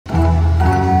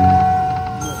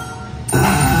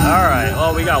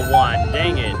we got one.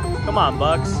 Dang it. Come on,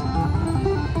 Bucks.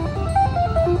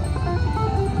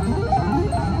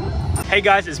 Hey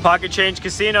guys, it's Pocket Change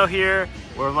Casino here.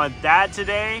 We're with my dad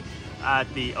today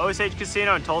at the Osage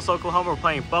Casino in Tulsa, Oklahoma. We're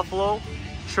playing Buffalo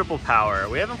Triple Power.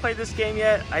 We haven't played this game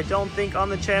yet, I don't think, on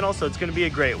the channel, so it's gonna be a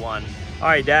great one. All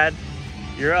right, Dad,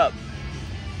 you're up.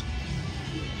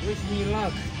 Wish me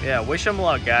luck. Yeah, wish him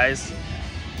luck, guys.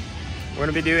 We're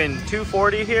gonna be doing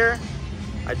 240 here.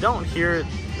 I don't hear,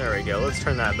 there we go. Let's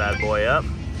turn that bad boy up.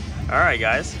 All right,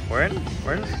 guys, we're in.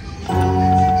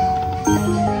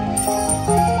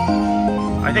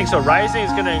 I think so. Rising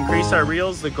is gonna increase our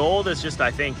reels. The gold is just,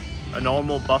 I think, a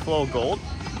normal Buffalo gold.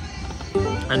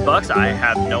 And Bucks, I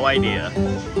have no idea.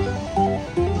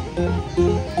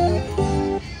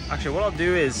 Actually, what I'll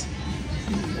do is,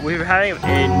 we're having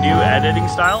a new editing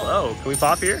style. Oh, can we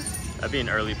pop here? That'd be an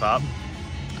early pop.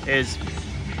 Is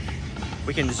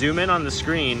we can zoom in on the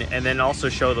screen and then also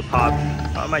show the pop.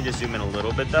 I might just zoom in a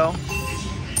little bit though.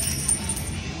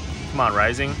 Come on,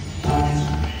 Rising.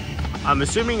 I'm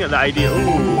assuming that the idea, ooh,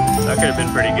 that could have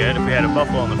been pretty good if we had a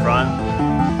Buffalo in the front.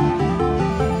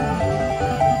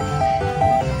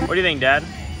 What do you think, Dad?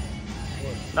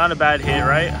 Not a bad hit,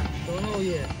 right? Don't know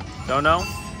yet. Don't know?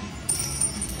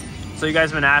 So you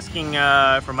guys have been asking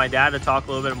for my dad to talk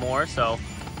a little bit more, so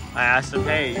I asked him,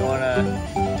 hey, you want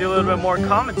to do a little bit more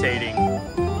commentating?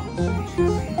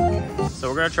 So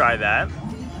we're going to try that.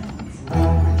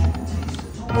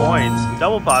 Coins.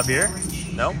 Double pop here.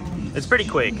 Nope. It's pretty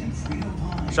quick.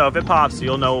 So if it pops,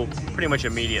 you'll know pretty much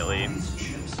immediately.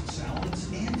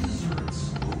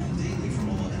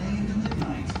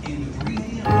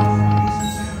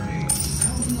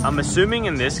 I'm assuming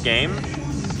in this game,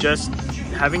 just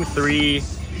having 3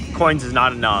 coins is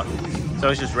not enough. So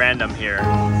it's just random here.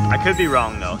 I could be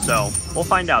wrong though, so we'll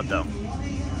find out though.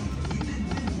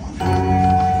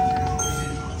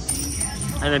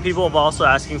 And then people have also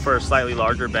asking for a slightly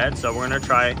larger bet, so we're gonna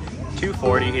try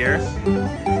 240 here.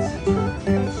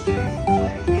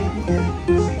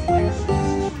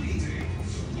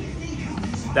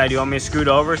 Dad, do you want me to scoot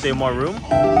over, save more room?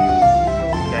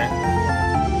 Okay.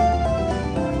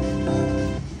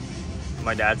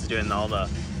 My dad's doing all the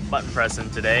button pressing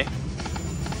today.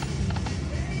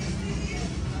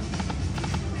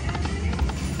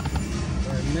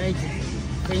 Magic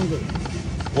fingers.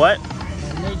 What?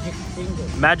 Magic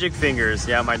fingers. Magic fingers.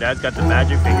 Yeah, my dad's got the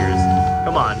magic fingers.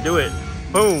 Come on, do it.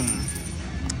 Boom.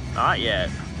 Not yet.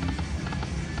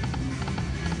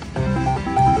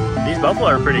 These buffalo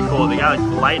are pretty cool. They got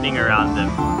like lightning around them.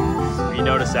 If you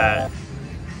notice that.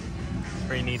 It's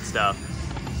pretty neat stuff.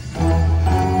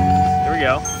 Here we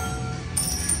go.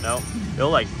 Nope. It'll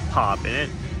like pop in it.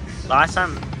 Last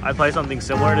time I played something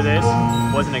similar to this,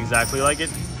 wasn't exactly like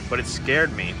it, but it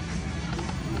scared me.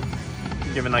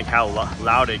 Given like how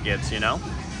loud it gets, you know?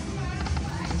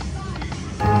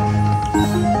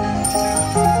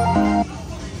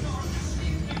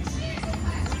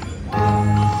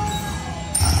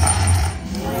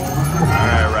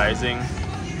 Alright, Rising.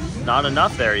 Not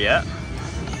enough there yet.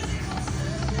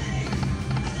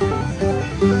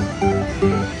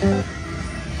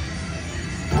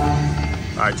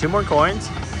 Alright, 2 more coins.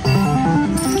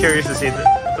 Curious to see if the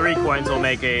 3 coins will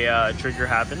make a trigger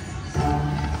happen.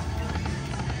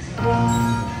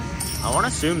 I want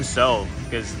to assume so,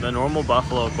 because the normal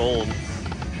Buffalo gold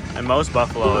and most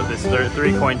Buffalo, this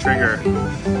 3 coin trigger.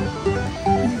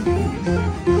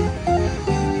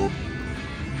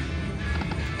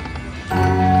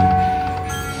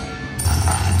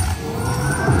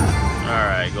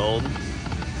 Alright, gold.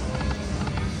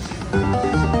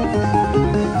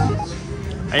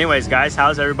 Anyways, guys,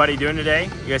 how's everybody doing today?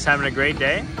 You guys having a great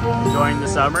day? Enjoying the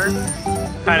summer?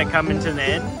 Kind of coming to the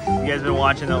end. You guys been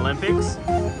watching the Olympics?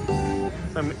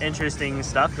 Some interesting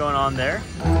stuff going on there.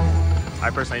 I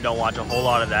personally don't watch a whole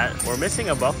lot of that. We're missing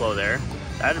a Buffalo there.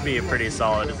 That'd be a pretty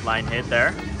solid line hit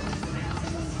there.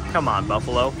 Come on,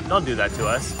 Buffalo. Don't do that to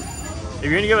us. If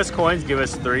you're gonna give us coins, give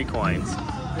us 3 coins.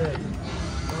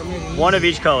 1 of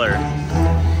each color.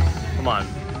 Come on.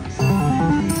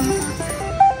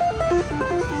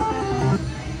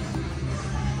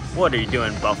 What are you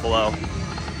doing, Buffalo?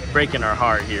 Breaking our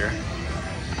heart here.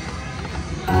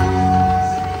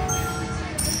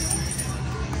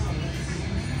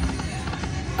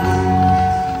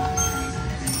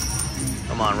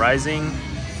 Come on, Rising.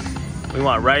 We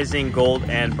want Rising, gold,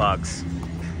 and bucks.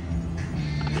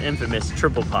 The infamous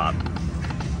triple pop.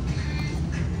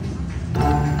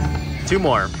 2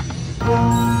 more.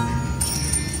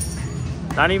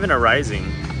 Not even a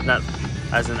Rising. Not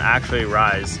as an actually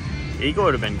rise. Eagle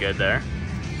would have been good there.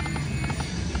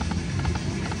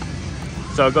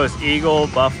 So it goes Eagle,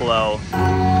 Buffalo,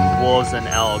 wolves and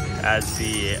elk as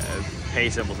the pay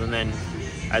symbols, and then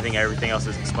I think everything else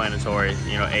is explanatory.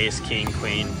 You know, ace, king,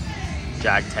 queen,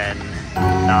 jack 10,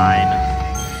 9.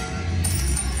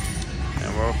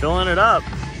 And we're filling it up.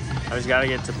 I just gotta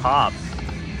get to pop.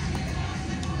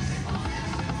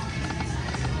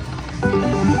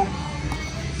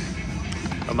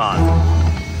 Come on.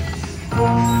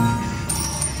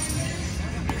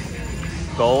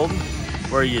 Gold?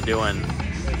 What are you doing?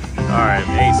 Alright,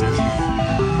 aces.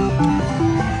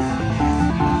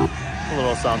 A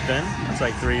little something. That's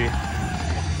like three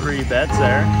bets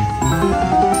there.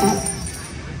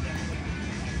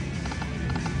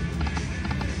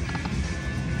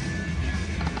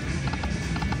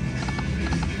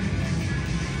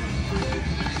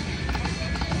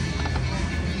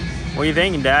 What are you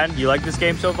thinking, Dad? You like this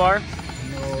game so far?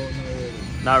 No,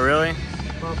 not really.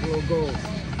 Not really? Buffalo Gold.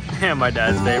 Yeah, my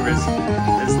dad's favorite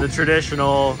is the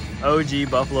traditional OG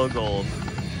Buffalo Gold.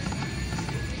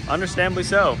 Understandably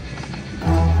so.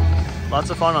 Lots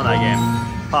of fun on that game.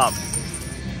 Pop.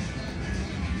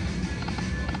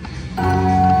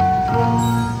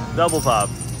 Double pop.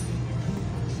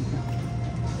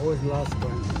 Always last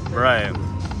one. Right.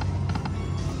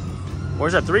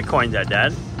 Where's that 3 coins at,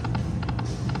 Dad?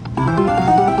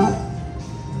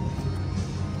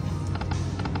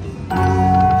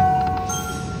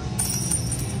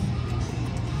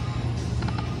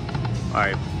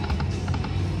 Alright.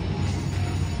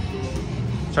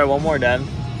 Try one more, Dad.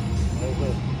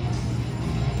 Okay.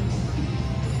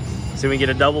 See if we can get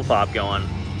a double pop going.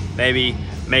 Maybe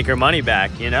make our money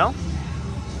back, you know?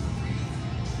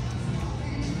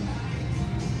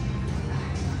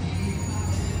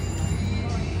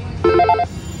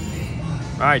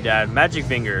 Alright, Dad. Magic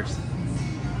fingers.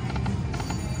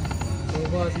 So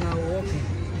far it's not working.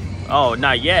 Oh,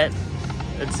 not yet.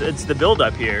 It's the build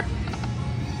up here.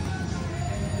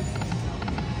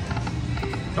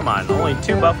 Come on, only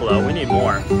 2 buffalo. We need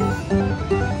more.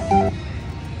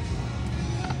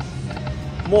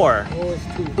 More. Always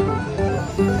 2.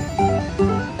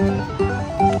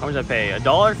 How much did I pay?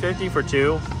 $1.50 for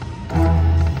 2?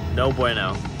 No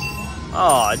bueno.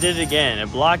 Oh, I did it again.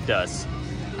 It blocked us.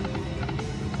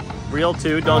 Real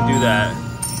 2, don't do that.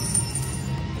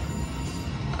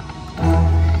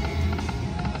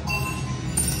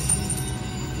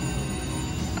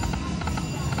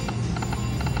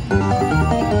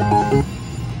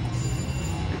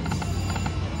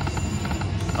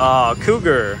 Oh,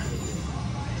 Cougar.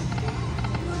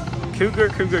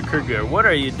 Cougar. What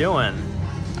are you doing?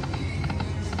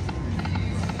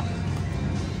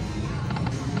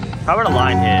 How about a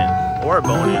line hit? Or a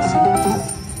bonus?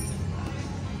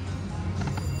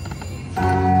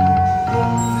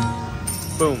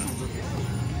 Boom.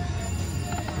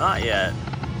 Not yet.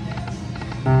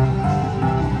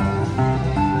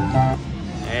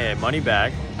 Hey, money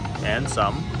back. And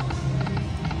some.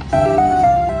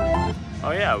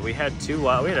 Oh yeah, we had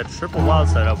we had a triple wild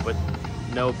setup with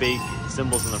no big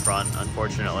symbols in the front,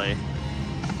 unfortunately.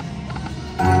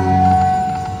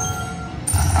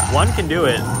 1 can do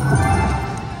it.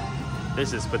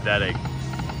 This is pathetic.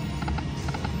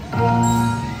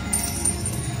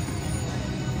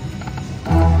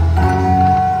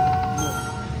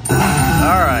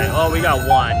 Alright, oh, we got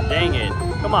 1. Dang it.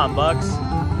 Come on, Bucks.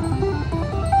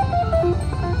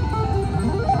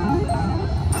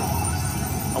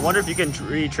 I wonder if you can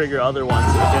re-trigger other ones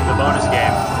within the bonus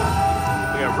game.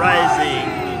 We got rising.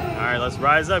 Alright, let's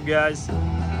rise up, guys.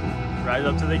 Rise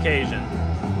up to the occasion.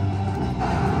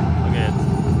 Look at it.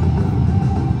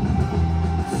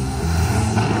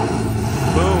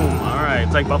 Boom. Alright,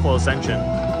 it's like Buffalo Ascension.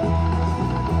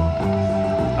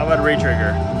 How about a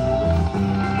re-trigger?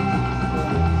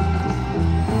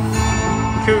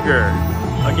 Cougar.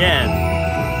 Again.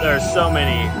 There are so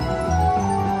many.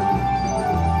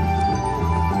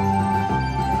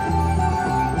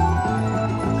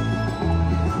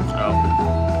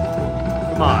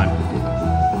 Come on.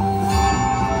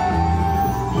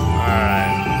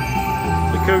 Alright.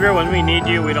 The Cougar, when we need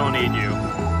you, we don't need you.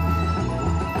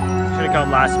 Should have come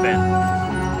last spin.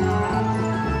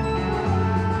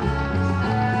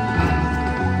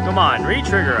 Come on,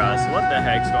 re-trigger us. What the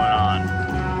heck's going on?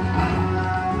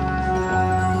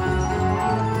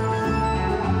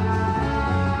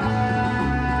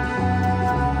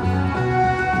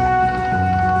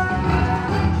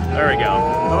 There we go.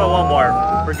 How about one more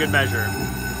for good measure?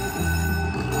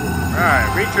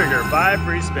 Alright, re-trigger. 5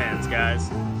 free spins, guys.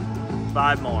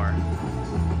 5 more.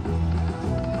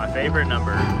 My favorite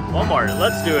number. 1 more.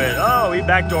 Let's do it. Oh, we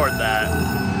backdoored that.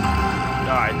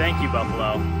 Alright, thank you,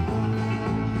 Buffalo.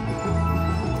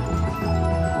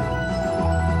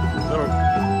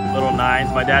 Little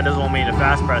nines. My dad doesn't want me to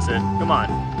fast press it. Come on.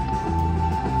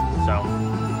 So.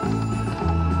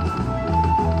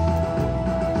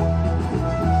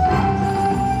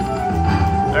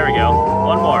 There we go.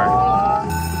 One more.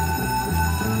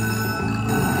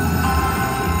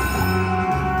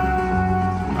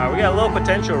 Alright, we got a little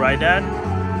potential, right, Dad?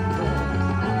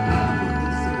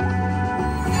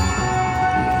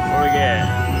 What do we get?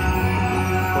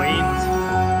 Queens.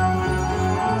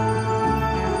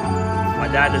 My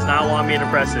dad does not want me to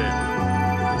press it.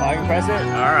 Oh, I can press it?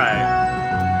 Alright.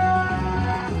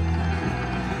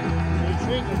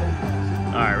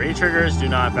 Alright, re-triggers do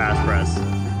not fast press.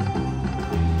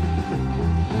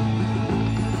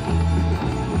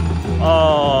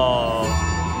 Oh,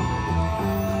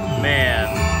 man.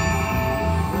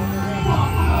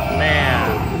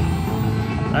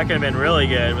 That could have been really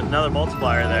good with another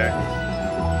multiplier there.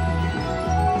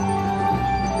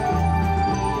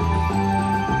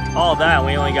 All that,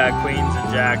 we only got queens and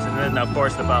jacks, and then of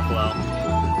course the buffalo.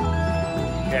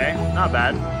 Okay, not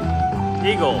bad.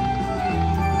 Eagle.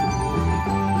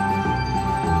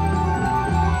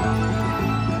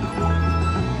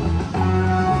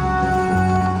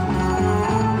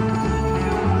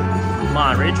 Come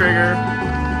on, re-trigger.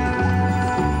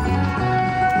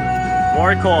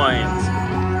 More coins.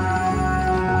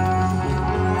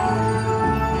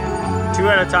 2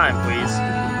 at a time, please.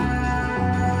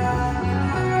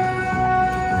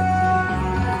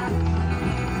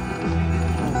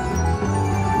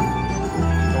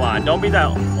 Come on, don't be that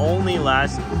only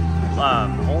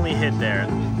only hit there.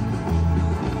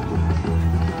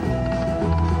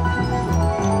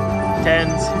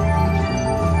 10s.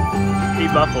 Be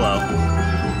buffalo.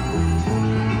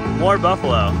 More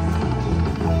buffalo.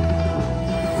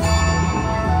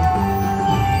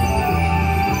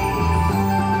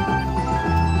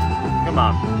 Come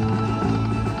on.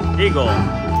 Eagle.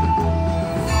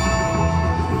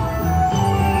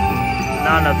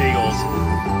 Not enough eagles.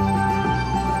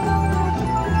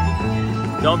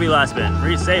 Don't be last spin.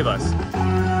 Save us.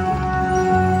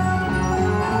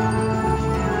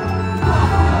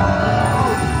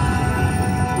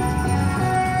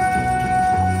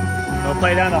 Go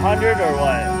play down to 100 or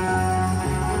what?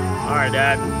 Alright,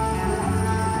 Dad.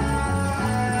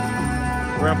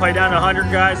 We're gonna play down to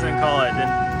 100, guys, and then call it. Then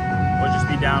we'll just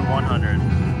be down 100.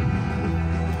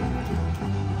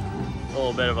 A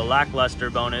little bit of a lackluster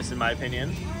bonus, in my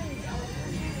opinion.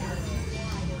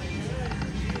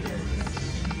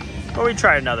 But we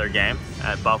tried another game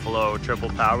at Buffalo Triple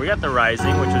Power. We got the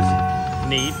Rising, which was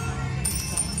neat.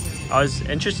 I was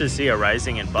interested to see a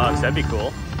Rising in bucks. That'd be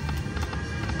cool.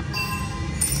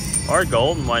 Or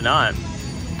golden, why not?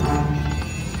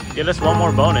 Get us one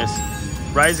more bonus.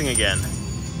 Rising again.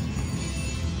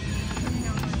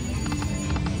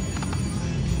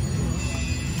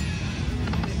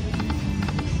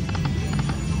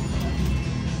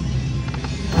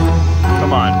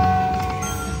 Come on.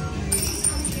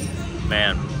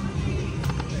 Man.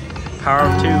 Power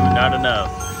of 2, not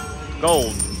enough.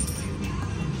 Gold.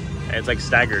 And it's like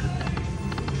staggered.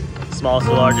 Smallest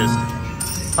to largest.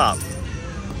 Pop.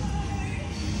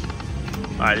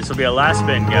 Alright, this will be a last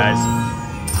spin, guys.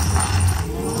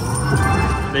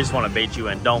 They just want to bait you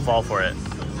in. Don't fall for it.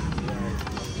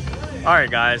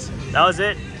 Alright, guys. That was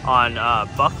it on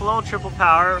Buffalo Triple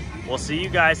Power. We'll see you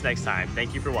guys next time.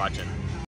 Thank you for watching.